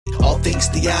things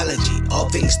theology, all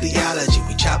things theology.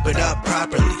 We chop it up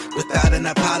properly without an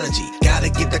apology. Gotta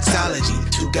give doxology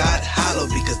to God hollow,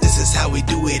 because this is how we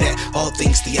do it at All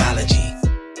Things Theology.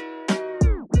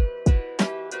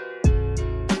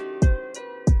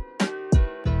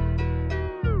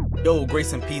 Yo,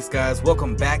 grace and peace, guys.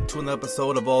 Welcome back to another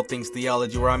episode of All Things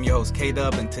Theology, where I'm your host,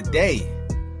 K-Dub, and today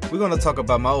we're going to talk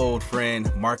about my old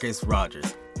friend, Marcus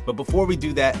Rogers. But before we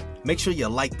do that, make sure you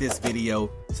like this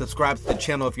video, subscribe to the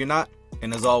channel if you're not,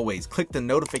 and as always, click the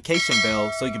notification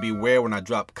bell so you can be aware when I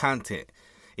drop content.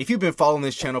 If you've been following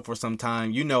this channel for some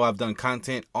time, you know I've done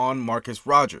content on Marcus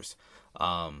Rogers.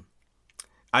 I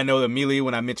know that immediately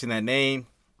when I mention that name,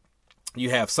 you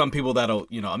have some people that'll,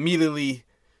 immediately,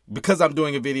 because I'm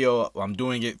doing a video, I'm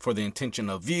doing it for the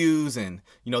intention of views, and,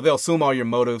 they'll assume all your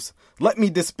motives. Let me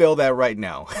dispel that right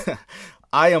now.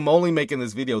 I am only making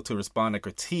this video to respond to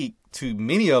critique to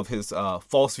many of his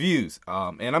false views,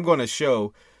 and I'm going to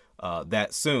show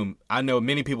that soon. I know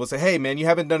many people say, hey, man, you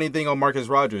haven't done anything on Marcus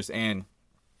Rogers, and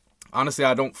honestly,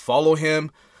 I don't follow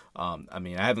him. I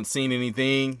haven't seen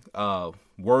anything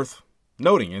worth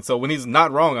noting, and so when he's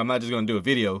not wrong, I'm not just going to do a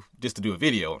video just to do a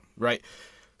video, right?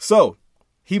 So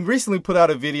he recently put out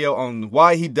a video on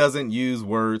why he doesn't use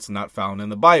words not found in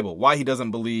the Bible, why he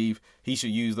doesn't believe he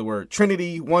should use the word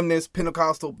Trinity, oneness,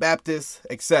 Pentecostal, Baptist,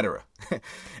 etc.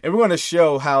 And we're going to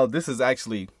show how this is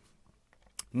actually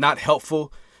not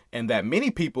helpful, and that many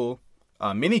people,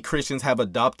 many Christians have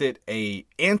adopted a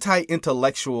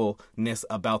anti-intellectualness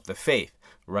about the faith,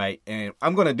 right? And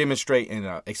I'm going to demonstrate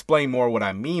and explain more what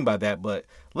I mean by that, but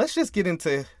let's just get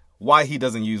into why he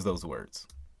doesn't use those words.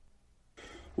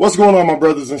 What's going on, my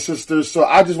brothers and sisters? So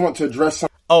I just want to address some...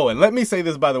 Oh, and let me say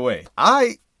this, by the way.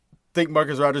 I think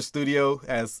Marcus Rogers' studio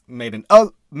has made an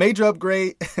major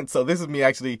upgrade. And so this is me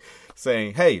actually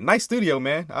saying, hey, nice studio,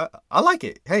 man. I like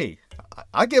it. Hey,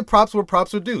 I give props where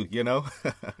props are due,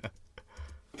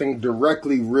 Think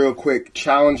directly real quick,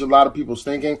 challenge a lot of people's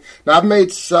thinking. Now, I've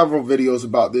made several videos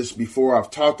about this before. I've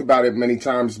talked about it many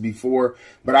times before,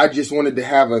 but I just wanted to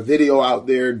have a video out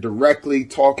there directly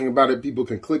talking about it. People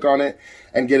can click on it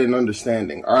and get an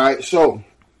understanding. All right. So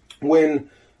when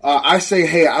I say,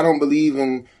 hey, I don't believe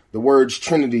in the words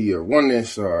Trinity or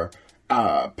oneness or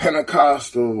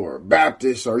Pentecostal or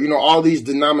Baptist or, all these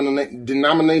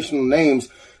denominational names,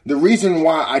 the reason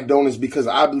why I don't is because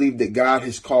I believe that God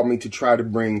has called me to try to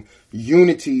bring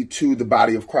unity to the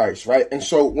body of Christ, right? And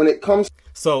so when it comes...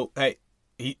 So, hey,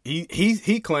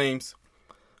 he claims,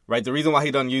 right, the reason why he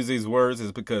doesn't use these words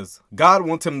is because God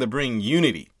wants him to bring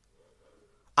unity.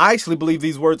 I actually believe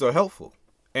these words are helpful.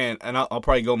 And I'll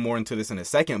probably go more into this in a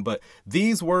second, but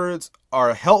these words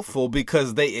are helpful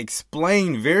because they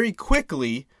explain very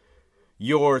quickly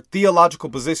your theological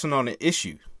position on an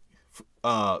issue.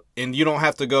 And you don't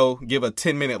have to go give a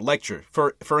 10-minute lecture.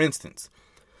 For instance,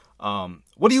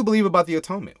 what do you believe about the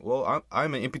atonement? Well,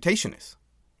 I'm an imputationist,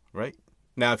 right?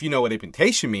 Now, if you know what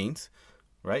imputation means,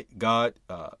 right? God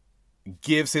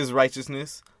gives his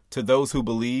righteousness to those who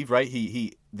believe, right?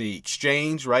 The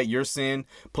exchange, right? Your sin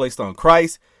placed on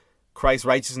Christ, Christ's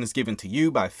righteousness given to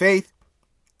you by faith.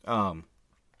 It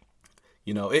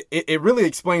really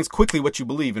explains quickly what you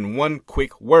believe in one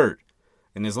quick word.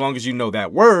 And as long as you know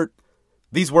that word,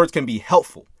 these words can be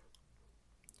helpful.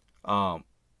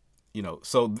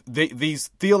 So these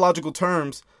theological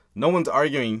terms, no one's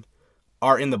arguing,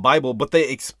 are in the Bible, but they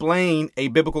explain a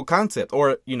biblical concept,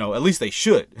 or, at least they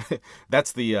should.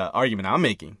 That's the argument I'm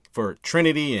making for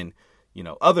Trinity and,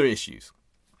 other issues.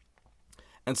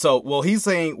 And so, he's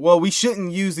saying, we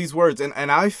shouldn't use these words.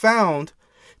 And I found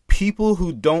people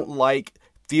who don't like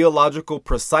theological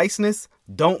preciseness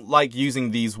don't like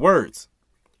using these words.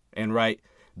 And right,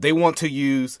 they want to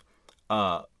use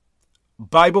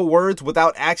Bible words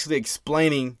without actually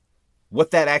explaining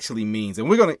what that actually means.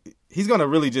 And he's going to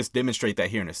really just demonstrate that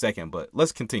here in a second, but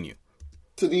let's continue.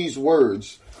 To these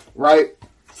words, right?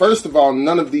 First of all,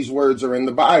 none of these words are in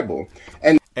the Bible.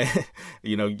 And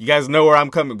you guys know where I'm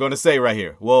going to say right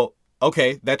here. Well,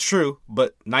 okay, that's true,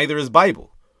 but neither is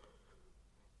Bible.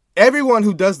 Everyone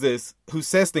who does this, who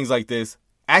says things like this,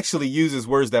 actually uses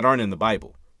words that aren't in the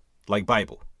Bible, like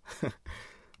Bible.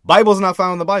 Bible's not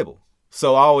found in the Bible.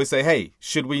 So I always say, hey,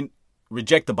 should we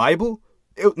reject the Bible?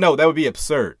 No, that would be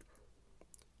absurd.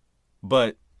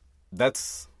 But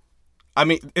it's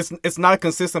not a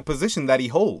consistent position that he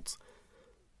holds,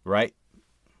 right?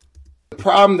 The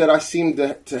problem that I seem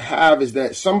to have is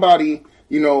that somebody,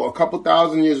 a couple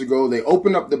thousand years ago, they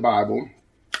opened up the Bible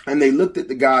and they looked at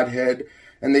the Godhead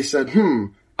and they said,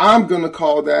 I'm going to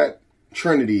call that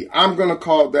Trinity. I'm going to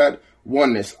call that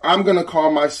oneness. I'm going to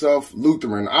call myself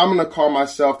Lutheran. I'm going to call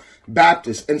myself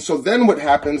Baptist. And so then what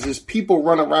happens is people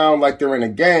run around like they're in a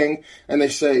gang and they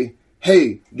say,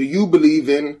 hey, do you believe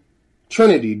in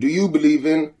Trinity? Do you believe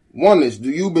in oneness? Do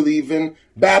you believe in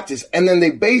Baptist? And then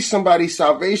they base somebody's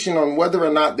salvation on whether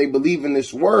or not they believe in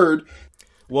this word.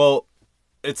 Well,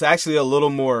 it's actually a little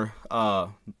more, I've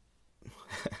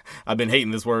been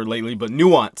hating this word lately, but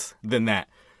nuance than that.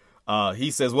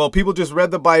 He says, well, people just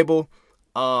read the Bible,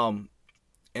 and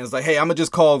it's like, hey, I'm going to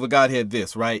just call the Godhead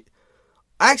this, right?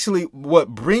 Actually, what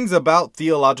brings about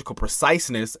theological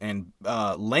preciseness and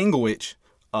language,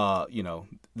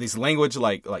 this language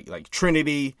like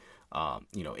Trinity,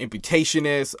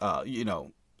 imputationist,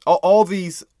 all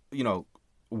these,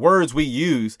 words we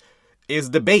use is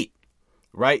debate,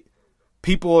 right?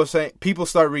 People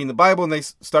start reading the Bible and they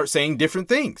start saying different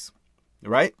things,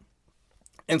 right?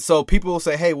 And so people will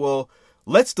say, hey, well,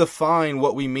 let's define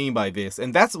what we mean by this.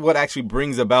 And that's what actually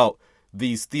brings about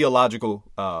these theological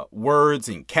words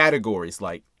and categories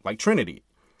like Trinity.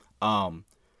 And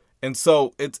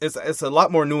so it's a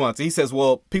lot more nuanced. He says,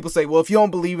 well, people say, well, if you don't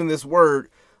believe in this word,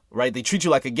 right, they treat you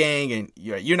like a gang and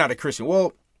you're not a Christian.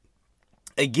 Well,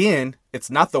 again, it's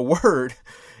not the word,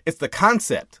 it's the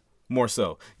concept more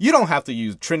so. You don't have to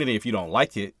use Trinity if you don't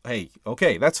like it. Hey,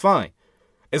 okay, that's fine.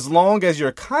 As long as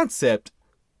your concept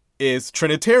is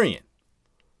Trinitarian.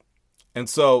 And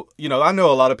so, I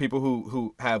know a lot of people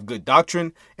who have good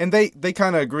doctrine and they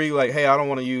kind of agree like, hey, I don't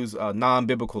want to use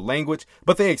non-biblical language,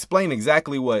 but they explain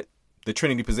exactly what the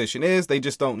Trinity position is. They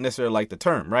just don't necessarily like the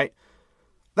term, right?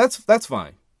 That's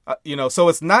fine. So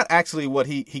it's not actually what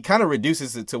he kind of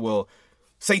reduces it to, well,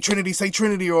 say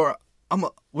Trinity, or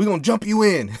we're going to jump you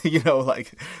in,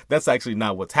 like that's actually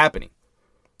not what's happening.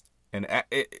 And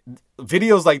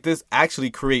videos like this actually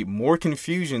create more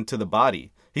confusion to the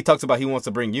body. He talks about he wants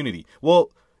to bring unity.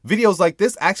 Well, videos like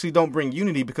this actually don't bring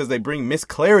unity because they bring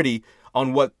misclarity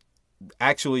on what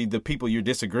actually the people you're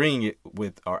disagreeing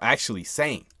with are actually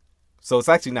saying. So it's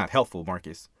actually not helpful,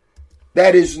 Marcus.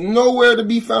 That is nowhere to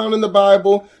be found in the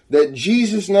Bible, that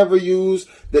Jesus never used,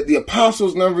 that the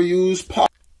apostles never used.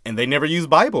 And they never use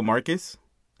Bible, Marcus.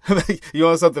 You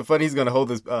want something funny? He's going to hold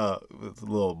this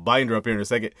little binder up here in a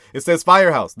second. It says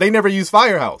Firehouse. They never use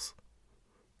Firehouse.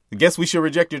 I guess we should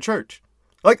reject your church.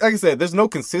 Like I said, there's no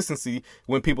consistency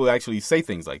when people actually say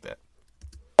things like that.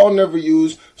 Paul never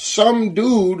used. Some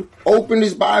dude opened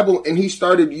his Bible and he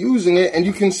started using it, and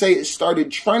you can say it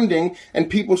started trending and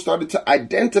people started to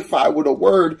identify with a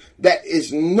word that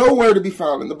is nowhere to be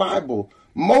found in the Bible.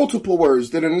 Multiple words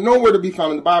that are nowhere to be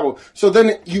found in the Bible. So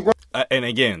then you... and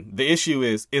again, the issue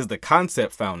is the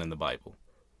concept found in the Bible?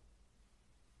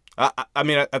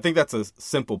 I think that's a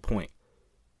simple point,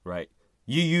 right?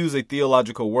 You use a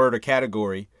theological word or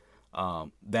category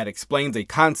that explains a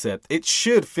concept. It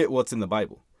should fit what's in the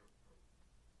Bible.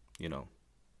 There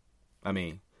are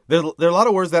a lot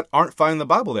of words that aren't found in the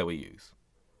Bible that we use.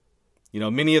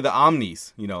 Many of the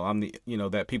omnis,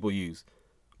 that people use,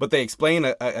 but they explain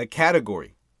a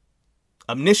category.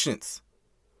 Omniscience,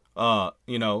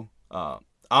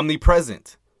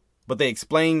 omnipresent, but they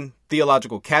explain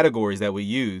theological categories that we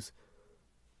use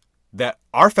that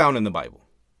are found in the Bible.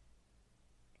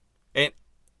 And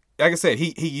like I said,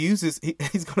 he's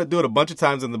going to do it a bunch of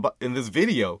times in this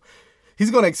video. He's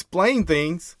going to explain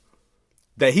things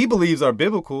that he believes are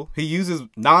biblical. He uses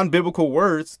non-biblical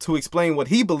words to explain what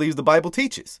he believes the Bible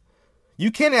teaches.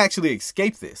 You can't actually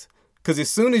escape this, because as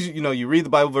soon as you read the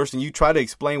Bible verse and you try to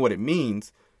explain what it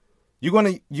means, you're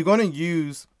going to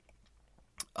use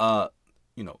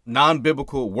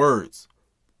non-biblical words.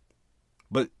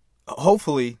 But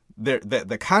hopefully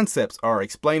the concepts are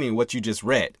explaining what you just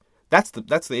read. That's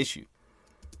the issue.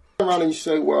 Around and you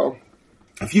say, well,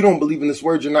 if you don't believe in this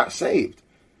word, you're not saved.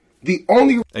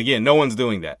 Again, no one's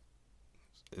doing that.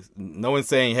 No one's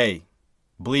saying, hey,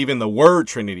 believe in the word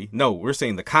Trinity. No, we're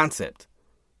saying the concept.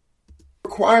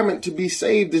 Requirement to be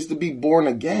saved is to be born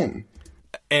again.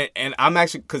 And I'm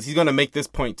actually, because he's going to make this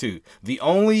point too. The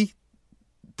only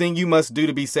thing you must do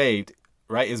to be saved,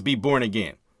 right, is be born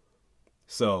again.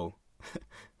 So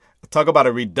talk about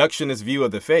a reductionist view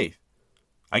of the faith.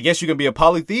 I guess you can be a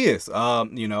polytheist.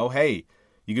 Hey,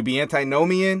 you could be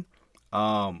antinomian.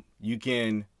 You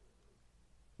can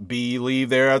believe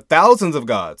there are thousands of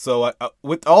gods. So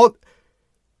with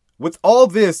all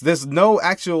this, there's no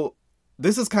actual.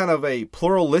 This is kind of a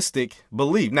pluralistic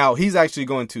belief. Now he's actually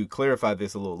going to clarify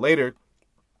this a little later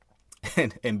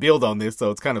and build on this.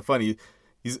 So it's kind of funny.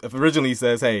 He originally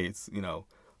says, hey, it's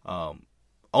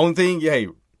only thing, hey,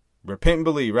 repent and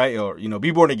believe, right? Or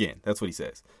be born again. That's what he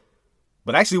says.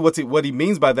 But actually, what he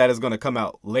means by that is going to come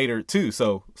out later too.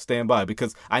 So stand by,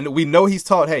 because we know he's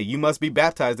taught, hey, you must be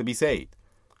baptized to be saved.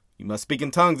 You must speak in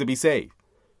tongues to be saved.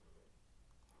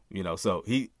 So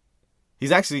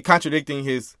he's actually contradicting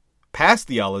his past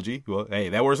theology. Well, hey,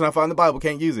 that word's not found in the Bible,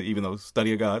 can't use it, even though it's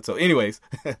study of God. So anyways,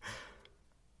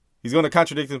 he's going to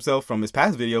contradict himself from his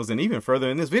past videos and even further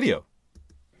in this video.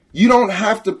 You don't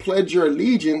have to pledge your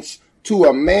allegiance to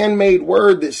a man-made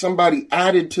word that somebody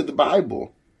added to the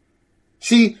Bible.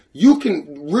 See,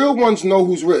 real ones know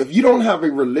who's real. If you don't have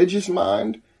a religious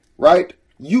mind, right,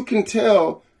 you can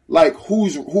tell like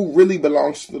who really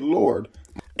belongs to the Lord.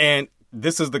 And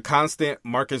this is the constant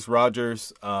Marcus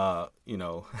Rogers,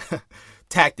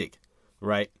 tactic,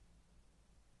 right?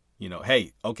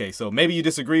 Hey, okay, so maybe you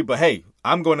disagree, but hey,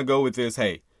 I'm going to go with this.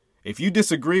 Hey, if you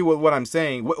disagree with what I'm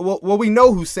saying, well, we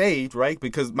know who's saved, right?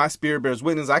 Because my spirit bears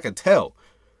witness. I can tell,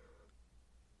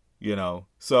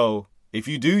 So if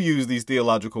you do use these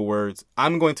theological words,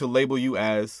 I'm going to label you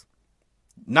as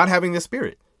not having the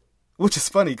spirit, which is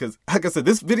funny because, like I said,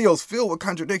 this video is filled with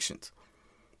contradictions.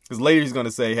 Because later he's going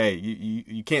to say, hey,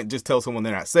 you can't just tell someone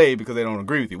they're not saved because they don't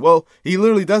agree with you. Well, he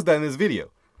literally does that in this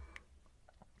video.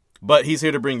 But he's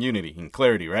here to bring unity and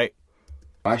clarity, right?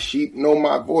 My sheep know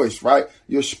my voice, right?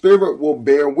 Your spirit will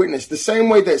bear witness. The same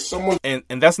way that someone... And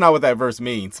that's not what that verse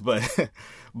means. But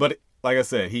like I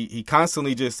said, he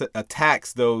constantly just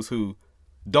attacks those who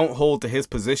don't hold to his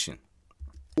position.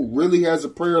 Who really has a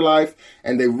prayer life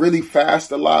and they really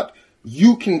fast a lot.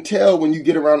 You can tell when you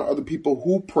get around other people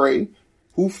who pray,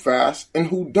 who fast, and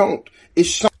who don't.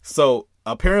 So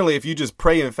apparently if you just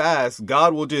pray and fast,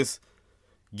 God will just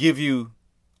give you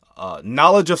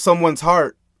knowledge of someone's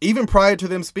heart even prior to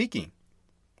them speaking.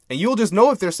 And you'll just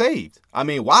know if they're saved. I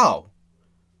mean, wow.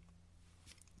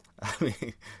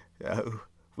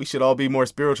 We should all be more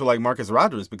spiritual like Marcus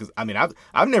Rogers, because,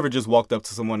 I've never just walked up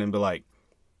to someone and be like,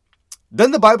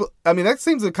 doesn't the Bible, that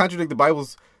seems to contradict the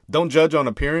Bible's don't judge on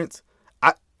appearance.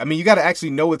 You got to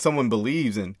actually know what someone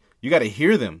believes, and you got to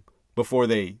hear them before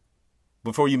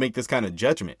you make this kind of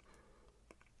judgment.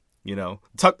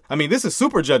 This is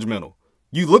super judgmental.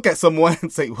 You look at someone and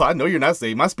say, well, I know you're not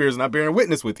saved. My spirit's not bearing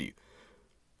witness with you.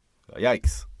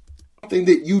 Yikes. Something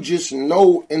that you just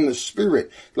know in the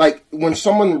spirit. Like when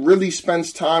someone really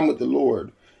spends time with the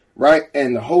Lord, right?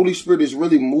 And the Holy Spirit is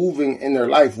really moving in their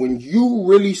life. When you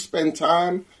really spend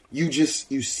time, you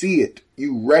see it.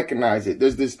 You recognize it.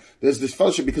 There's this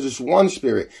fellowship because it's one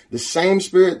spirit. The same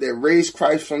spirit that raised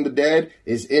Christ from the dead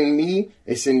is in me.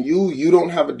 It's in you. You don't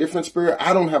have a different spirit.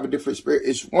 I don't have a different spirit.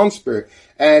 It's one spirit.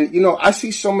 And, I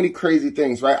see so many crazy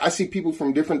things, right? I see people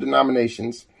from different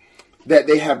denominations that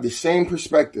they have the same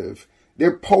perspective.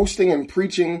 They're posting and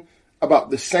preaching about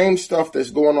the same stuff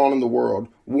that's going on in the world,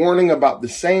 warning about the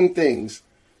same things.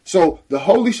 So the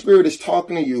Holy Spirit is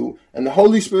talking to you, and the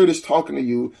Holy Spirit is talking to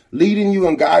you, leading you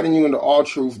and guiding you into all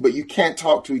truth, but you can't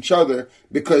talk to each other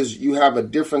because you have a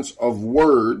difference of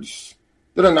words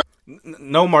that are not.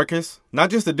 No, Marcus,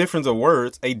 not just a difference of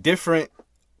words, a different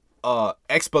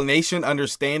explanation,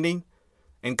 understanding,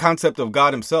 and concept of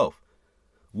God himself.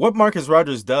 What Marcus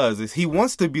Rogers does is he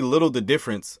wants to belittle the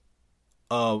difference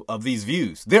of these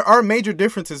views. There are major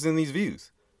differences in these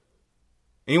views,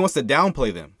 and he wants to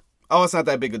downplay them. Oh, it's not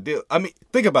that big a deal.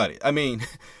 Think about it.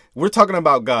 We're talking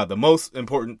about God, the most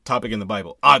important topic in the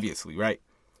Bible, obviously, right?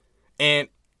 And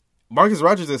Marcus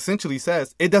Rogers essentially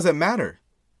says it doesn't matter.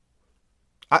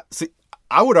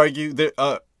 I would argue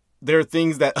that there are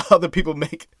things that other people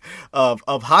make of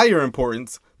higher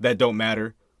importance that don't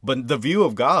matter, but the view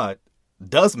of God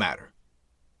does matter,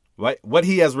 right? What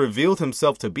he has revealed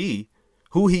himself to be,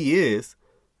 who he is,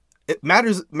 it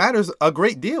matters a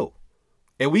great deal.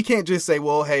 And we can't just say,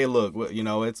 well, hey, look,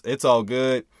 it's all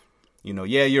good.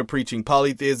 Yeah, you're preaching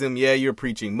polytheism. Yeah, you're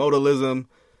preaching modalism.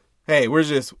 Hey,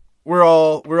 we're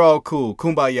all cool.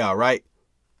 Kumbaya, right?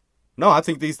 No, I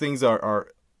think these things are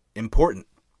important.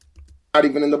 Not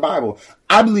even in the Bible.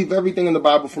 I believe everything in the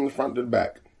Bible from the front to the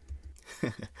back.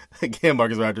 Again,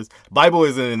 Marcus Rogers, Bible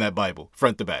isn't in that Bible,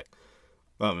 front to back.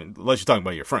 Unless you're talking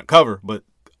about your front cover, but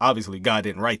obviously God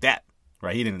didn't write that,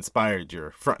 right? He didn't inspire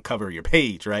your front cover of your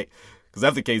page, right? Because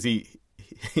that's the case. He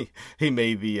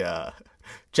made the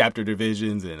chapter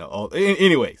divisions and all.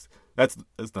 Anyways, that's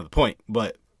not the point.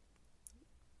 But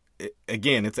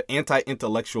again, it's an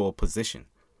anti-intellectual position,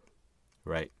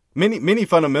 right? Many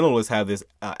fundamentalists have this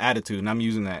attitude, and I'm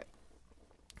using that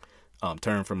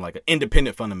term from like an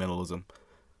independent fundamentalism.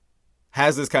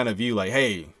 Has this kind of view, like,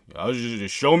 hey,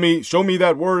 just show me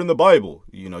that word in the Bible.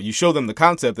 You show them the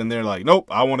concept, and they're like, nope,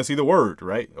 I want to see the word,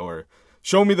 right? Or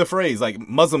show me the phrase. Like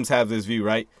Muslims have this view,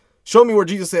 right? Show me where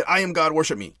Jesus said, I am God,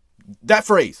 worship me. That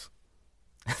phrase.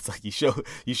 It's like you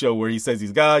show where he says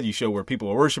he's God. You show where people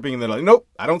are worshiping, and they're like, nope,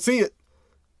 I don't see it.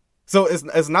 So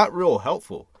it's not real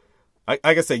helpful. Like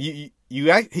I said,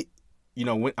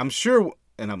 I'm sure,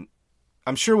 and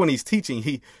I'm sure when he's teaching,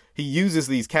 he uses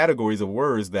these categories of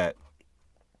words that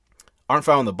aren't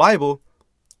found in the Bible,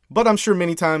 but I'm sure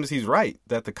many times he's right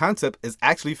that the concept is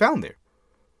actually found there.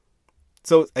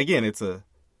 So again, it's a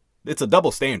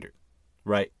double standard,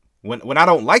 right? When I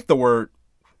don't like the word,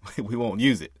 we won't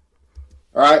use it.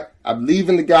 All right. I believe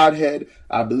in the Godhead.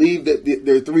 I believe that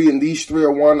there are three and these three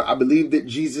are one. I believe that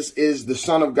Jesus is the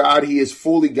Son of God. He is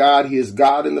fully God. He is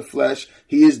God in the flesh.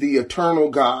 He is the eternal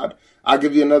God. I'll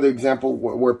give you another example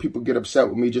where people get upset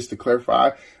with me, just to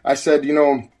clarify. I said,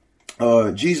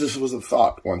 Jesus was a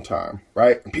thought one time,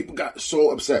 right? And people got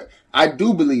so upset. I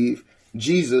do believe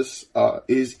Jesus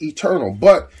is eternal,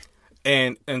 but...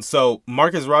 And so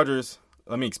Marcus Rogers,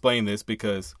 let me explain this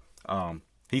because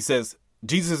he says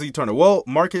Jesus is eternal. Well,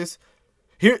 Marcus,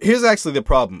 here's actually the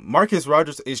problem. Marcus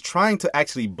Rogers is trying to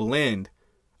actually blend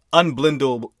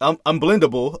unblendable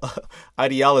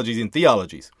ideologies and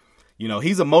theologies.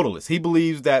 He's a modalist. He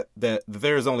believes that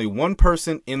there is only one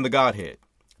person in the Godhead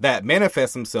that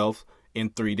manifests himself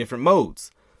in three different modes.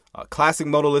 Classic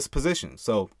modalist position.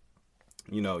 So,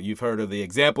 you've heard of the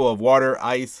example of water,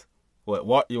 ice.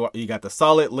 You got the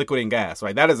solid, liquid, and gas,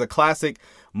 right? That is a classic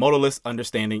modalist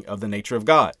understanding of the nature of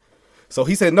God. So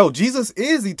he said, no, Jesus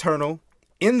is eternal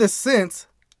in the sense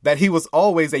that he was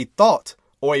always a thought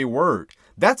or a word.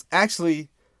 That's actually,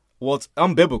 it's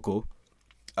unbiblical.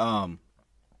 But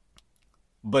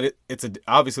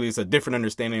obviously it's a different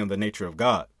understanding of the nature of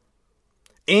God.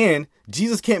 And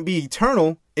Jesus can't be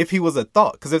eternal if he was a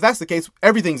thought. Because if that's the case,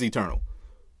 everything's eternal.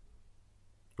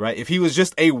 Right? If he was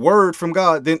just a word from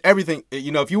God, then everything,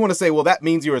 if you want to say, well, that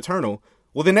means you're eternal,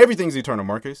 well, then everything's eternal,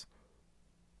 Marcus.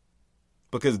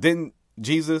 Because didn't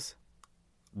the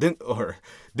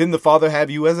Father have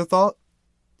you as a thought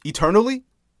eternally?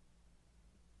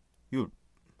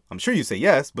 I'm sure you say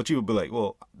yes, but you would be like,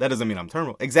 well, that doesn't mean I'm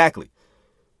eternal. Exactly.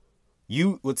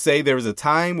 You would say there was a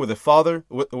time where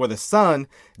the Son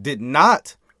did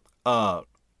not,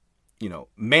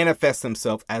 manifest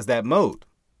himself as that mode.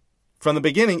 From the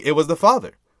beginning, it was the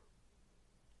Father.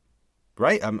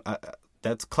 Right?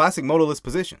 That's classic modalist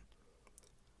position.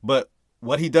 But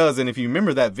what he does, and if you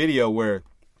remember that video where,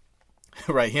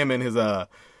 right, him and his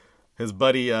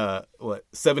buddy,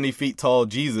 70 feet tall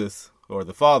Jesus, or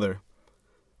the Father,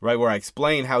 right, where I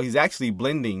explain how he's actually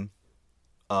blending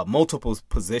multiple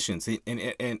positions.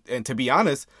 And to be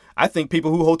honest, I think people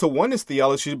who hold to oneness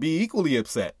theology should be equally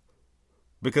upset.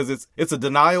 Because it's a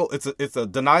denial. It's a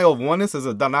denial of oneness as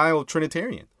a denial of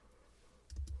Trinitarian.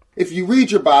 If you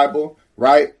read your Bible,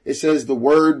 right, it says the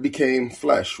Word became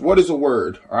flesh. What is a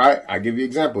word? All right, I give you an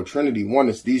example. Trinity,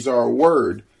 oneness. These are a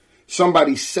word.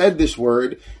 Somebody said this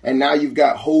word, and now you've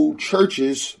got whole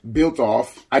churches built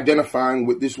off identifying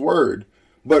with this word.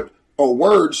 But a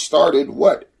word started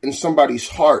what? In somebody's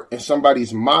heart, in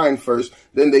somebody's mind first.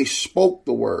 Then they spoke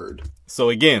the word.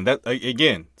 So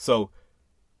so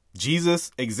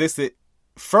Jesus existed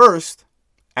first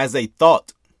as a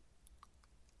thought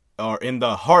or in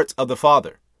the heart of the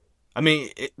Father. I mean,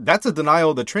 that's a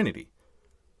denial of the Trinity,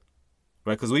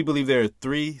 right? Because we believe there are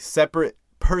three separate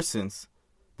persons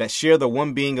that share the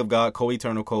one being of God,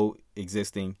 co-eternal,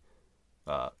 co-existing,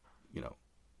 et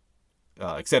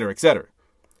cetera, et cetera.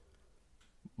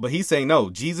 But he's saying, no,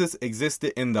 Jesus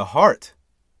existed in the heart.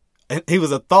 He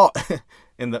was a thought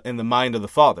in the mind of the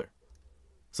Father.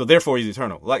 So therefore he's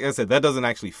eternal. Like I said, that doesn't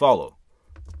actually follow.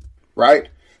 Right?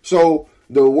 So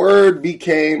the word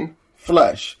became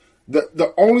flesh.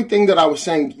 The only thing that I was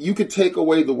saying, you could take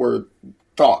away the word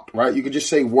thought, right? You could just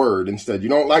say word instead. You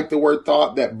don't like the word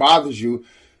thought, that bothers you.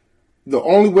 The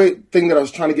only thing that I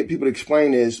was trying to get people to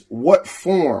explain is what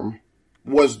form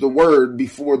was the word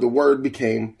before the word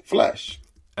became flesh?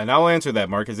 And I'll answer that,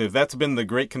 Marcus. If that's been the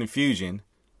great confusion,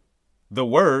 the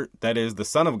word, that is the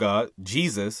Son of God,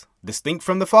 Jesus, distinct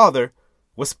from the Father,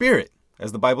 was spirit.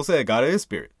 As the Bible said, God is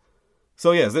spirit.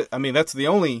 So yes, that's the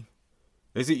only,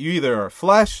 is it you either are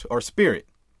flesh or spirit,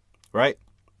 right?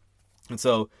 And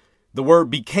so the word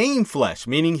became flesh,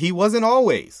 meaning he wasn't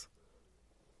always,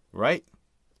 right?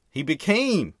 He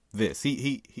became this.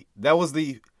 He that was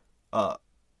the,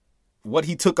 what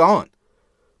he took on.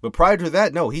 But prior to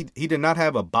that, no, he did not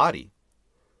have a body.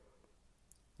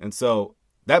 And so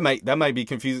that might be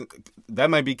confusing. That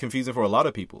might be confusing for a lot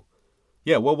of people.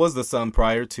 Yeah, what was the Son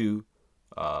prior to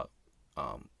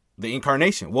the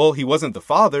incarnation? Well, he wasn't the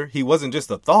Father. He wasn't just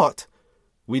a thought.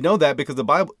 We know that because the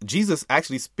Bible, Jesus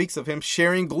actually speaks of him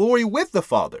sharing glory with the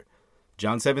Father.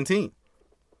 John 17.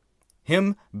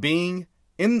 Him being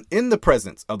in the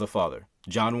presence of the Father.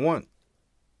 John 1.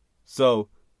 So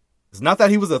it's not that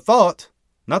he was a thought,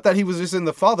 not that he was just in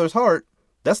the Father's heart.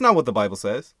 That's not what the Bible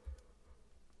says.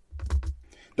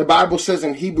 The Bible says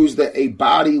in Hebrews that a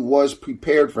body was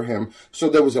prepared for him. So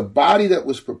there was a body that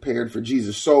was prepared for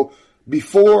Jesus. So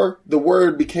before the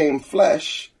Word became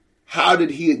flesh, how did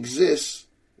he exist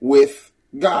with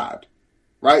God,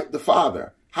 right? The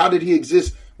Father. How did he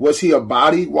exist? Was he a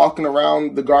body walking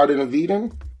around the Garden of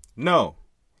Eden? No,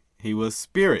 he was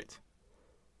spirit.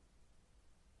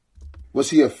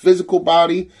 Was he a physical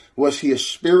body? Was he a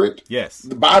spirit? Yes.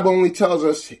 The Bible only tells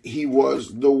us he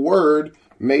was the Word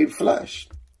made flesh.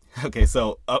 Okay,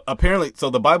 so apparently, so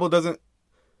the Bible doesn't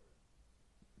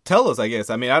tell us, I guess.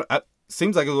 I mean,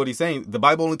 seems like what he's saying. The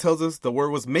Bible only tells us the Word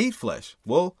was made flesh.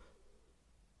 Well,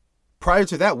 prior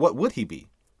to that, what would he be?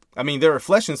 I mean, there are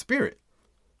flesh and spirit.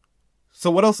 So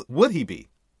what else would he be?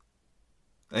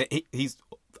 He's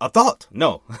a thought.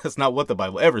 No, that's not what the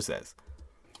Bible ever says.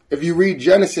 If you read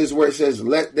Genesis where it says,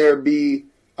 let there be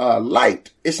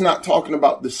light, it's not talking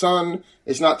about the sun.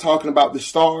 It's not talking about the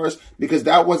stars, because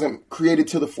that wasn't created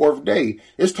till the fourth day.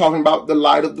 It's talking about the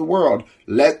light of the world.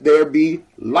 Let there be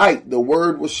light. The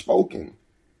word was spoken.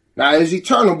 Now it is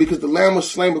eternal because the Lamb was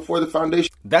slain before the foundation.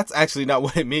 That's actually not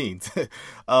what it means.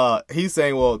 He's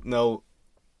saying, well, no,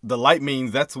 the light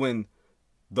means that's when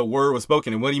the word was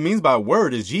spoken. And what he means by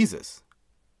word is Jesus.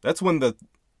 That's when the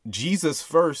Jesus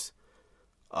first,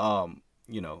 the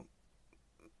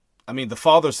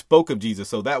Father spoke of Jesus.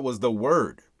 So that was the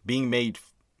word being made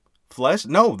flesh.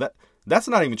 No, that's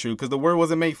not even true, because the word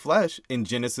wasn't made flesh in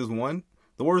Genesis 1.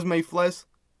 The word was made flesh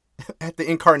at the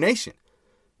incarnation.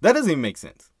 That doesn't even make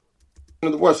sense.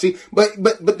 Of the world. See, but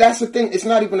that's the thing. It's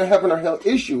not even a heaven or hell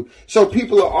issue. So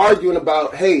people are arguing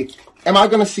about, hey, am I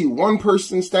going to see one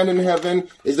person standing in heaven?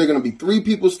 Is there going to be 3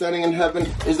 people standing in heaven?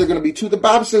 Is there going to be 2? The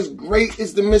Bible says, great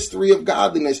is the mystery of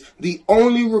godliness. The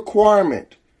only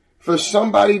requirement for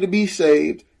somebody to be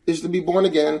saved is to be born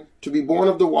again, to be born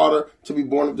of the water, to be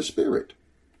born of the Spirit.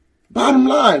 Bottom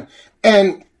line.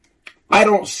 And I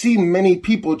don't see many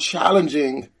people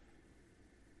challenging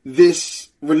this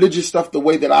religious stuff the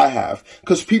way that I have,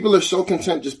 because people are so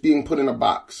content just being put in a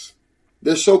box.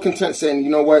 They're so content saying,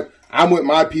 you know what, I'm with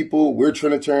my people, we're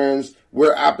Trinitarians,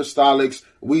 we're apostolics,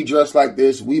 we dress like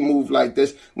this, we move like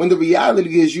this. When the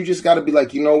reality is, you just got to be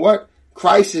like, you know what,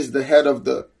 Christ is the head of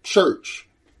the church,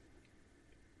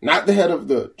 not the head of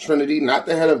the Trinity, not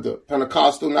the head of the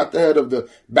Pentecostal, not the head of the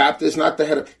Baptist, not the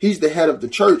head of, he's the head of the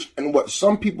church. And what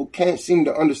some people can't seem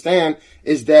to understand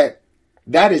is that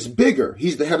is bigger.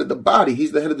 He's the head of the body.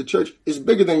 He's the head of the church. It's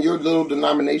bigger than your little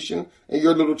denomination and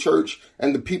your little church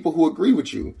and the people who agree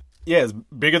with you. Yeah, it's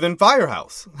bigger than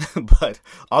Firehouse. But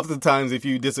oftentimes, if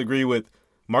you disagree with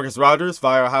Marcus Rogers,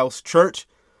 Firehouse Church,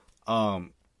 the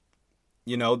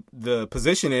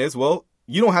position is, well,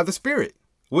 you don't have the Spirit,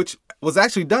 which was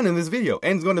actually done in this video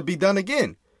and is going to be done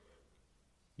again.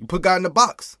 You put God in a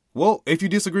box. Well, if you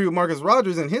disagree with Marcus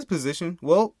Rogers and his position,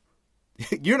 well,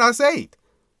 you're not saved.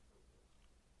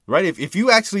 Right? If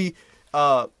you actually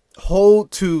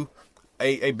hold to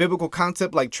a biblical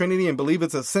concept like Trinity and believe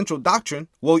it's a central doctrine,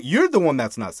 well, you're the one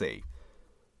that's not saved.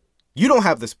 You don't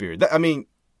have the Spirit.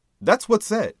 That's what's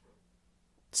said.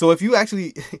 So if you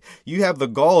actually, you have the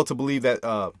gall to believe that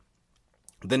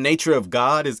the nature of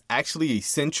God is actually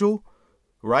essential,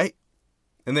 right?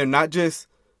 And they're not just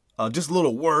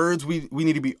little words we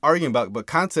need to be arguing about, but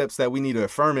concepts that we need to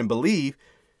affirm and believe,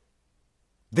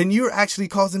 then you're actually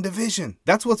causing division.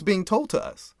 That's what's being told to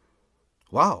us.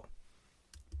 Wow.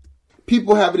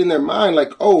 People have it in their mind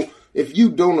like, oh, if you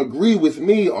don't agree with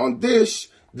me on this,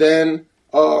 then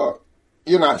you're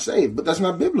not saved. But that's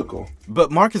not biblical. But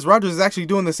Marcus Rogers is actually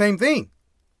doing the same thing.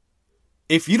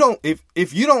 If you don't,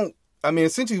 I mean,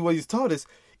 essentially what he's taught is,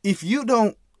 if we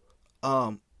don't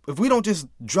just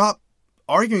drop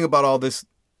arguing about all this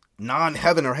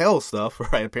non-heaven or hell stuff,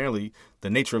 right? Apparently the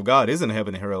nature of God isn't a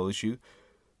heaven and hell issue.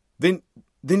 Then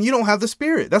you don't have the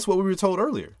Spirit. That's what we were told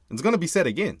earlier. It's going to be said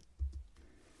again.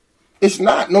 It's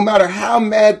not. No matter how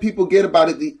mad people get about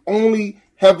it, the only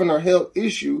heaven or hell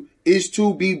issue is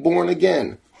to be born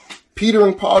again. Peter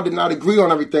and Paul did not agree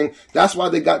on everything. That's why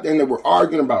they got there and they were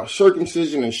arguing about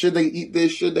circumcision and should they eat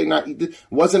this, should they not eat this. It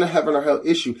wasn't a heaven or hell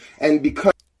issue. And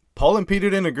because Paul and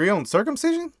Peter didn't agree on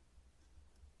circumcision?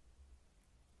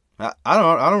 I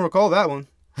don't recall that one.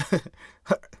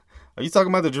 Are you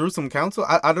talking about the Jerusalem Council?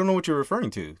 I don't know what you're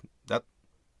referring to. That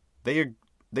they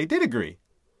did agree.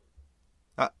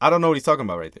 I don't know what he's talking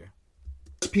about right there.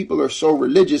 People are so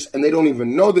religious and they don't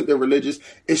even know that they're religious.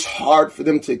 It's hard for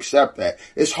them to accept that.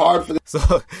 It's hard for them.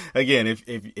 So again,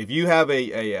 if you have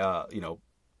a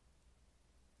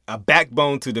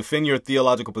backbone to defend your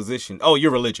theological position, oh,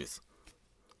 you're religious.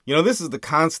 This is the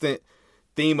constant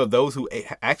theme of those who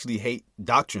actually hate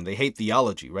doctrine. They hate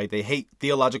theology, right? They hate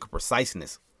theological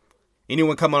preciseness.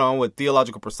 anyone coming on with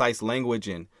theological precise language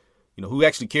and, who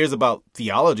actually cares about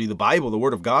theology, the Bible, the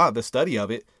Word of God, the study of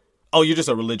it, oh, you're just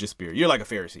a religious spirit. You're like a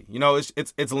Pharisee.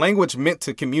 It's language meant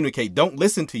to communicate. Don't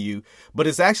listen to you, but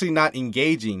it's actually not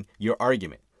engaging your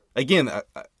argument. Again,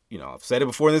 I've said it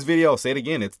before in this video. I'll say it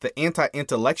again. It's the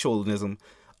anti-intellectualism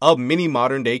of many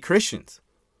modern day Christians,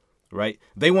 right?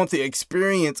 They want the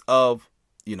experience of,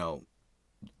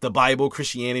 the Bible,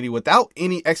 Christianity without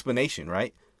any explanation,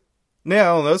 right?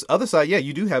 Now, on the other side, yeah,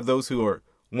 you do have those who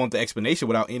want the explanation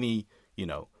without any,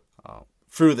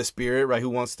 fruit of the Spirit, right? Who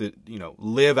wants to,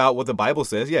 live out what the Bible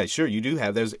says. Yeah, sure, you do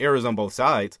have. There's errors on both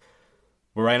sides.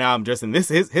 But right now I'm just in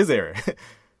his error.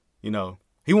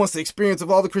 He wants the experience of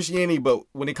all the Christianity, but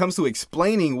when it comes to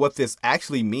explaining what this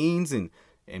actually means and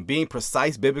being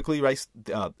precise biblically, right,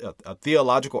 a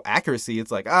theological accuracy,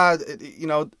 it's like,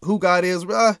 who God is,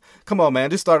 come on,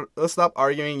 man, let's stop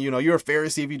arguing. You're a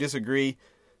Pharisee if you disagree,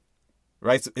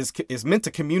 right? It's meant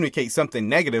to communicate something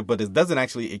negative, but it doesn't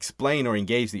actually explain or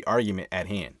engage the argument at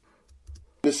hand.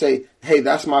 To say, hey,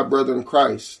 that's my brother in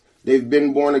Christ. They've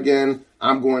been born again.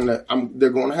 They're going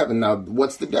to heaven. Now,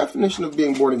 what's the definition of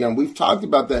being born again? We've talked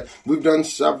about that. We've done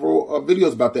several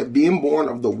videos about that. Being born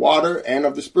of the water and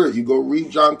of the Spirit. You go read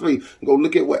John 3. Go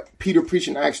look at what Peter preached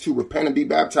in Acts 2. Repent and be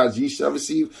baptized. Ye shall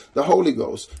receive the Holy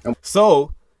Ghost.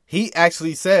 So he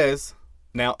actually says,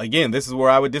 now, again, this is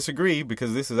where I would disagree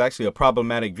because this is actually a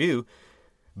problematic view.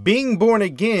 Being born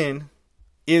again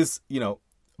is,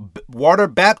 water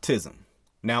baptism.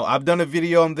 Now, I've done a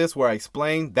video on this where I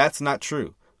explain that's not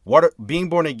true. Being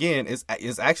born again is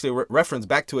actually referenced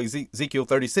back to Ezekiel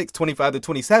 36, 25 to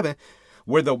 27,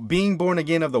 where the being born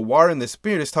again of the water and the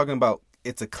Spirit is talking about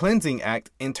it's a cleansing act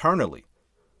internally,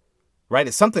 right?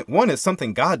 It's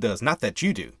something God does, not that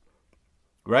you do,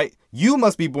 right? You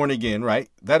must be born again, right?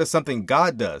 That is something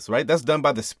God does, right? That's done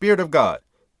by the Spirit of God.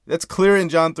 That's clear in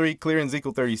John 3, clear in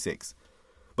Ezekiel 36.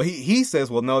 But he says,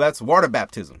 well, no, that's water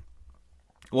baptism.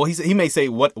 Well, he may say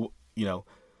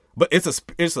but it's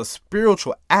a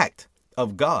spiritual act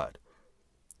of God,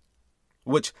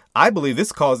 which I believe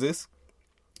this causes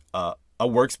a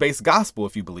works-based gospel.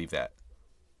 If you believe that,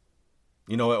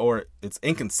 or it's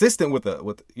inconsistent with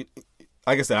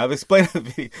like I said, I've explained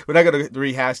it. We're not going to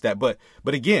rehash that, but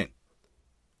again,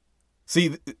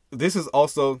 see, this is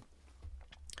also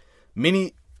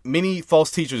many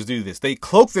false teachers do this. They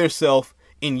cloak themselves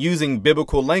in using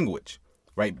biblical language.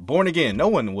 Right, born again. No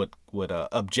one would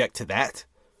object to that,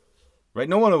 right?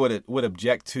 No one would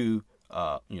object to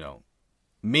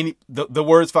many the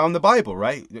words found in the Bible,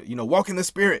 right? Walk in the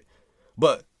Spirit.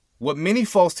 But what many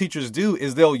false teachers do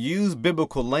is they'll use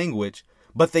biblical language,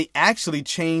 but they actually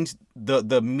change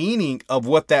the meaning of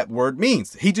what that word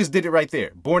means. He just did it right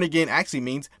there. Born again actually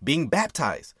means being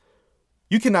baptized.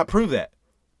 You cannot prove that.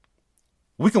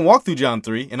 We can walk through John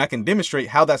 3, and I can demonstrate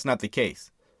how that's not the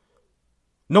case.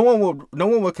 No one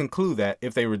will conclude that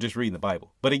if they were just reading the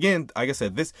Bible. But again, like I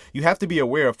said, you have to be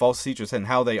aware of false teachers and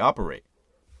how they operate.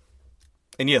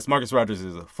 And yes, Marcus Rogers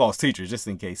is a false teacher, just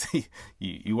in case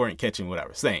you weren't catching what I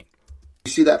was saying.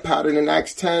 You see that pattern in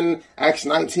Acts 10, Acts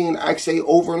 19, Acts 8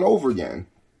 over and over again.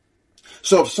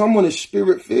 So if someone is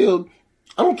Spirit-filled,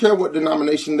 I don't care what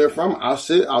denomination they're from.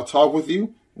 I'll talk with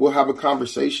you. We'll have a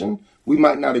conversation. We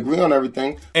might not agree on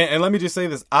everything. And let me just say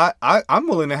this. I'm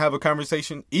willing to have a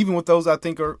conversation even with those I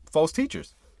think are false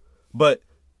teachers. But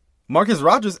Marcus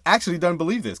Rogers actually doesn't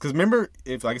believe this. Because remember,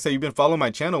 if like I said, you've been following my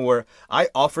channel where I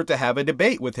offered to have a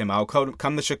debate with him. I'll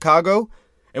come to Chicago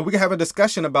and we can have a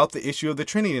discussion about the issue of the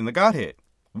Trinity and the Godhead.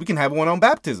 We can have one on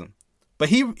baptism. But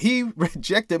he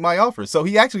rejected my offer. So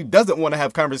he actually doesn't want to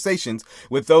have conversations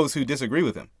with those who disagree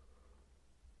with him.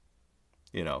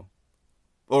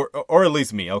 Or at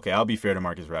least me. Okay, I'll be fair to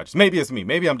Marcus Rogers. Maybe it's me.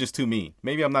 Maybe I'm just too mean.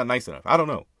 Maybe I'm not nice enough. I don't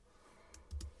know.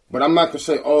 But I'm not going to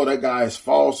say, oh, that guy is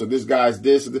false or this guy's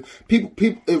this.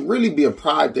 People, it really be a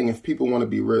pride thing if people want to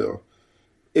be real.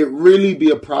 It really be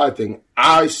a pride thing.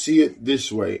 I see it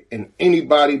this way. And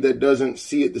anybody that doesn't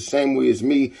see it the same way as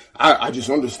me, I just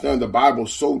understand the Bible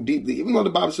so deeply. Even though the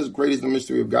Bible says great is the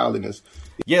mystery of godliness.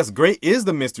 Yes, great is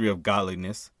the mystery of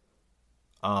godliness.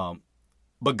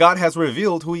 But God has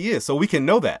revealed who he is, so we can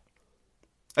know that.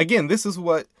 Again, this is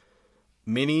what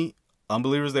many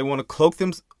unbelievers, they want to cloak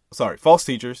them. False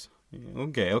teachers.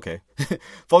 Okay.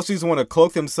 False teachers want to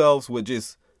cloak themselves with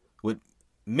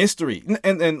mystery.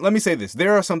 And let me say this.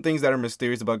 There are some things that are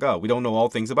mysterious about God. We don't know all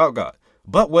things about God.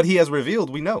 But what he has revealed,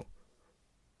 we know.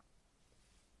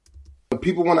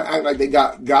 People want to act like they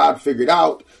got God figured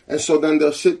out. And so then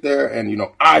they'll sit there and,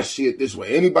 I see it this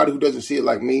way. Anybody who doesn't see it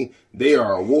like me, they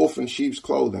are a wolf in sheep's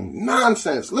clothing.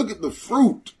 Nonsense. Look at the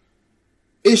fruit.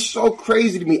 It's so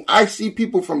crazy to me. I see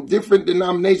people from different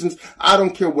denominations. I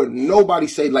don't care what nobody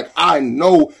say. Like, I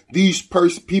know these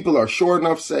people are sure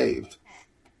enough saved.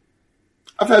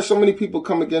 I've had so many people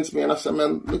come against me, and I said,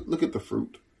 man, look at the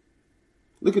fruit.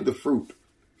 Look at the fruit.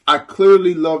 I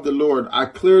clearly love the Lord. I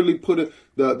clearly put it.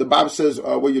 The Bible says,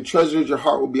 where your treasure is, your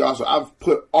heart will be also. I've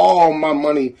put all my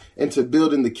money into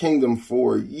building the kingdom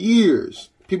for years.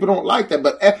 People don't like that,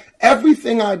 but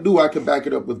everything I do, I can back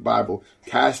it up with Bible.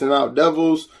 Casting out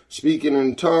devils, speaking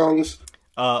in tongues.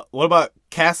 What about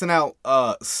casting out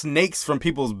snakes from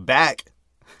people's back?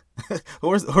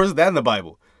 where's that in the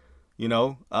Bible? You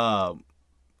know,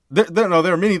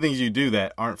 there are many things you do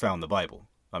that aren't found in the Bible.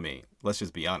 I mean, let's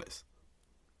just be honest.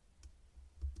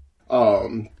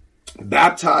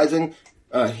 Baptizing,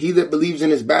 he that believes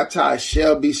and is baptized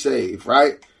shall be saved,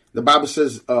 right? The Bible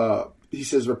says, he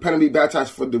says, repent and be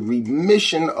baptized for the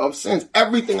remission of sins.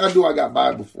 Everything I do, I got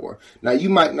Bible for. Now, you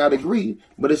might not agree,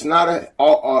 but it's not a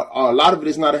lot of it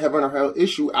is not a heaven or hell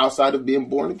issue outside of being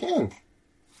born again.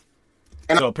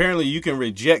 And so apparently you can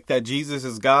reject that Jesus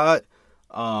is God,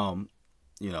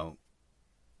 you know,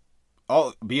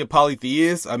 be a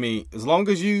polytheist. I mean, as long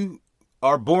as you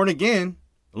are born again,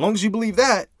 as long as you believe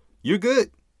that, you're good.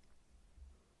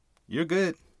 You're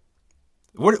good.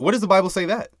 What does the Bible say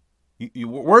that?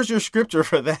 Where's your scripture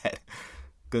for that?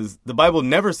 Because the Bible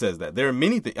never says that. There are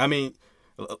many things. I mean,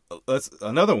 that's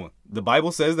another one. The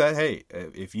Bible says that, hey,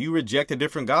 if you reject a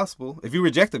different gospel, if you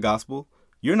reject the gospel,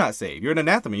 you're not saved. You're an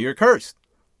anathema. You're cursed.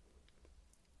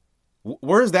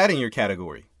 Where's that in your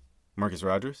category, Marcus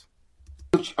Rogers?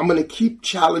 I'm going to keep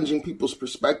challenging people's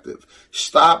perspective.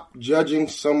 Stop judging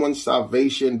someone's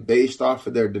salvation based off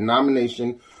of their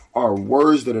denomination or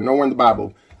words that are nowhere in the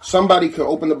Bible. Somebody could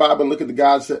open the Bible and look at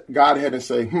the Godhead and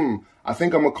say, I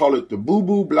think I'm going to call it the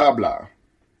boo-boo blah blah.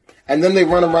 And then they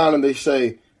run around and they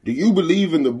say, do you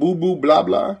believe in the boo-boo blah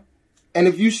blah? And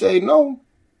if you say no,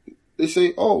 they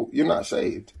say, oh, you're not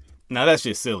saved. Now that's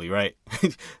just silly, right?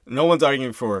 No one's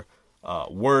arguing for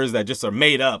words that just are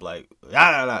made up, like,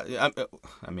 I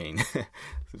mean,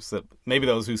 maybe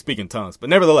those who speak in tongues, but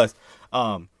nevertheless,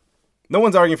 no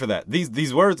one's arguing for that.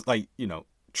 These words, like, you know,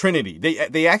 Trinity,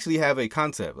 they actually have a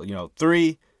concept, you know,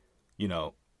 three, you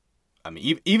know, I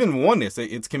mean, even oneness,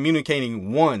 it's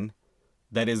communicating one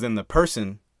that is in the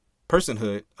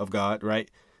personhood of God, right?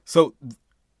 So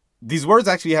these words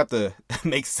actually have to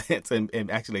make sense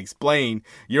and actually explain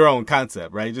your own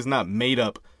concept, right? It's just not made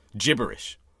up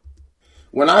gibberish.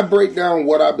 When I break down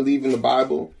what I believe in the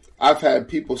Bible, I've had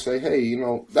people say, hey, you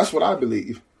know, that's what I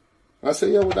believe. And I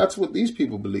say, yeah, well, that's what these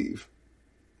people believe.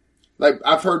 Like,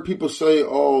 I've heard people say,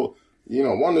 oh, you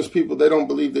know, oneness people, they don't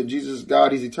believe that Jesus is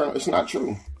God, he's eternal. It's not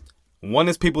true.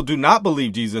 Oneness people do not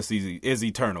believe Jesus is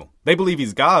eternal. They believe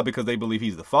he's God because they believe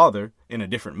he's the Father in a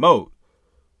different mode,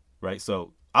 right?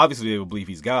 So obviously they will believe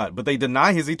he's God, but they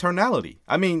deny his eternality.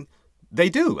 I mean, they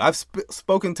do. I've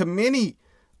spoken to many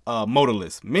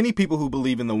modalists, many people who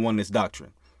believe in the oneness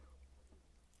doctrine.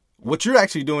 What you're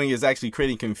actually doing is actually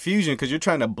creating confusion because you're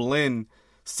trying to blend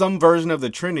some version of the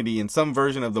Trinity and some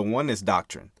version of the oneness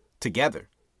doctrine together.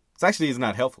 It actually is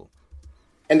not helpful.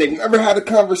 And they've never had a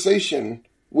conversation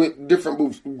with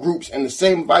different groups and the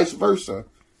same vice versa.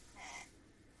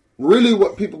 Really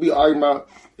what people be arguing about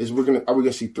is are we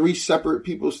gonna see three separate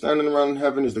people standing around in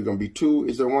heaven? Is there gonna be two?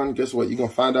 Is there one? Guess what? You're gonna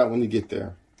find out when you get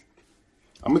there.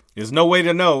 There's no way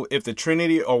to know if the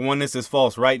Trinity or oneness is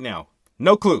false right now.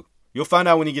 No clue. You'll find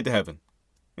out when you get to heaven.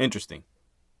 Interesting.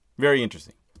 Very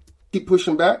interesting. Keep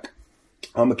pushing back.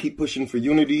 I'm going to keep pushing for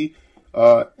unity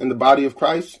in the body of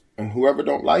Christ. And whoever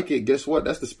don't like it, guess what?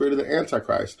 That's the spirit of the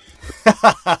Antichrist.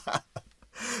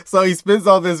 So he spends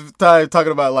all this time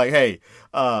talking about like, hey,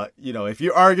 you know, if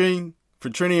you're arguing for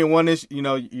Trinity and oneness, you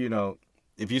know,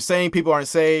 if you're saying people aren't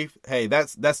saved, hey,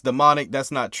 that's demonic.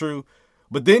 That's not true.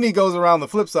 But then he goes around the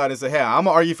flip side and say, hey, I'm going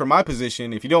to argue for my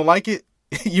position. If you don't like it,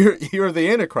 you're the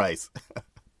Antichrist.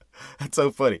 That's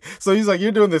so funny. So he's like,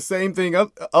 you're doing the same thing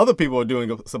other people are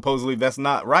doing. Supposedly that's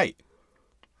not right.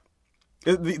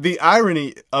 The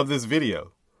irony of this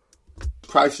video.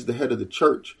 Christ is the head of the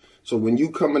church. So when you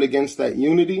coming against that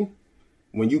unity,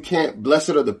 when you can't,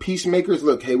 blessed are the peacemakers.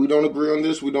 Look, hey, we don't agree on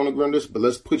this. We don't agree on this, but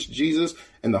let's push Jesus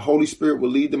and the Holy Spirit will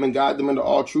lead them and guide them into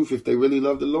all truth. If they really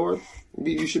love the Lord,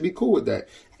 you should be cool with that.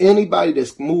 Anybody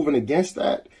that's moving against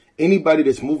that,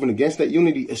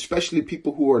 unity, especially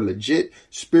people who are legit,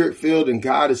 spirit-filled, and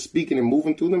God is speaking and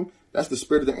moving through them, that's the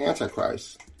spirit of the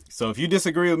Antichrist. So if you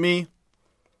disagree with me,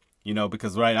 you know,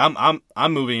 because, right,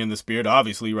 I'm moving in the spirit,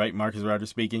 obviously, right, Marcus Rogers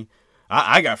speaking.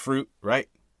 I got fruit, right?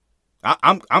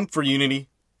 I'm for unity.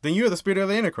 then you're the spirit of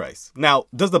the Antichrist. Now,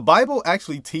 does the Bible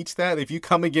actually teach that if you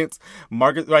come against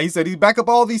Marcus, right? He said he's back up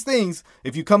all these things.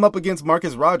 If you come up against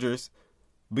Marcus Rogers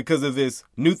because of this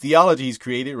new theology he's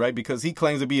created, right? Because he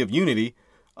claims to be of unity,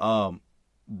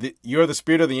 you're the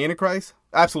spirit of the Antichrist?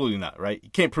 Absolutely not, right?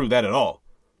 You can't prove that at all.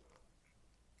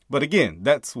 But again,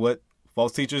 that's what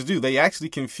false teachers do. They actually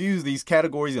confuse these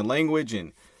categories and language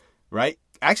and, right?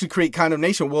 Actually create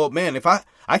condemnation. Well, man, if I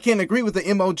can't agree with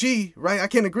the MOG, right? I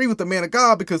can't agree with the man of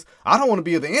God because I don't want to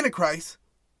be of the Antichrist.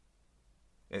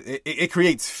 It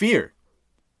creates fear.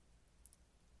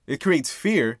 It creates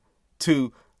fear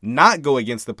to not go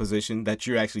against the position that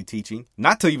you're actually teaching,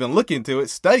 not to even look into it,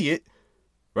 study it,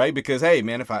 right? Because, hey,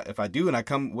 man, if I do and I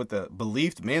come with the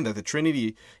belief, man, that the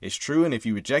Trinity is true, and if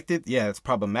you reject it, yeah, it's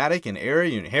problematic and error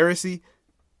and heresy.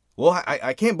 Well,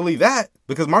 I can't believe that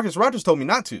because Marcus Rogers told me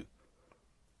not to.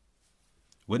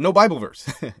 With no Bible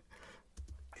verse.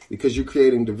 Because you're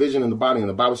creating division in the body, and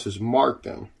the Bible says, mark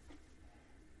them.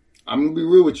 I'm going to be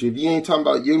real with you. If you ain't talking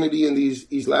about unity in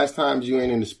these last times, you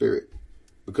ain't in the spirit.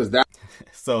 Because that.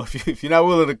 So if you're not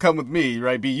willing to come with me,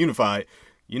 right, be unified,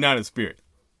 you're not in the spirit.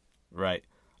 Right.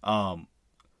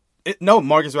 No,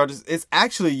 Marcus Rogers, it's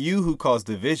actually you who caused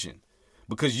division.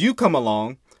 Because you come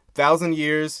along 1,000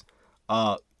 years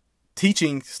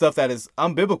teaching stuff that is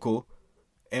unbiblical.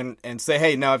 And say,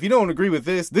 hey, now, if you don't agree with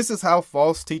this is how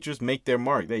false teachers make their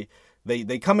mark.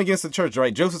 They come against the church,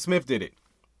 right? Joseph Smith did it.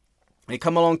 They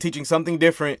come along teaching something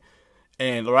different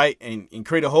and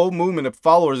create a whole movement of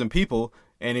followers and people.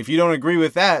 And if you don't agree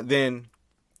with that, then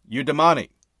you're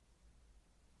demonic.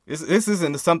 This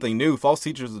isn't something new. False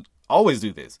teachers always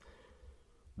do this.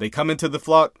 They come into the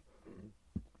flock,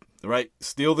 right?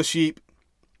 Steal the sheep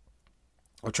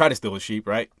or try to steal the sheep,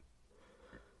 right?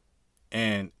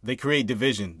 And they create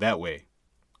division that way.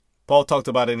 Paul talked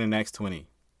about it in Acts 20.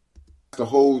 The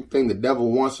whole thing, the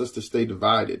devil wants us to stay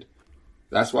divided.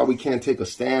 That's why we can't take a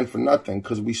stand for nothing,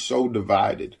 because we so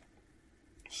divided.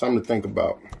 Something to think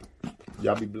about.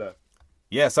 Y'all be blessed.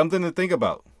 Yeah, something to think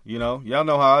about. Y'all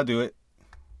know how I do it.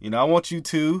 I want you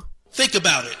to think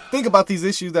about it. Think about these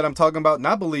issues that I'm talking about.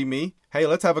 Not believe me. Hey,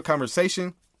 let's have a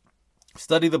conversation.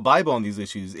 Study the Bible on these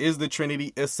issues. Is the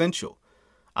Trinity essential?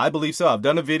 I believe so. I've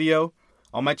done a video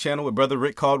on my channel with Brother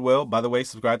Rick Caldwell. By the way,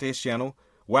 subscribe to his channel,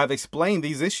 where I've explained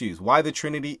these issues, why the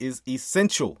Trinity is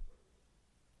essential,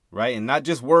 right? And not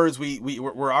just words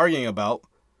we're arguing about,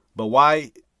 but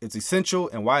why it's essential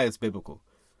and why it's biblical.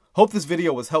 Hope this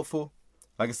video was helpful.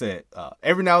 Like I said,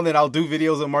 every now and then I'll do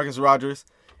videos on Marcus Rogers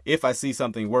if I see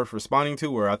something worth responding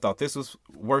to, or I thought this was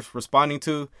worth responding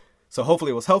to. So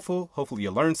hopefully it was helpful. Hopefully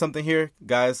you learned something here.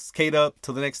 Guys, K-Dub,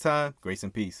 till the next time, grace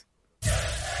and peace.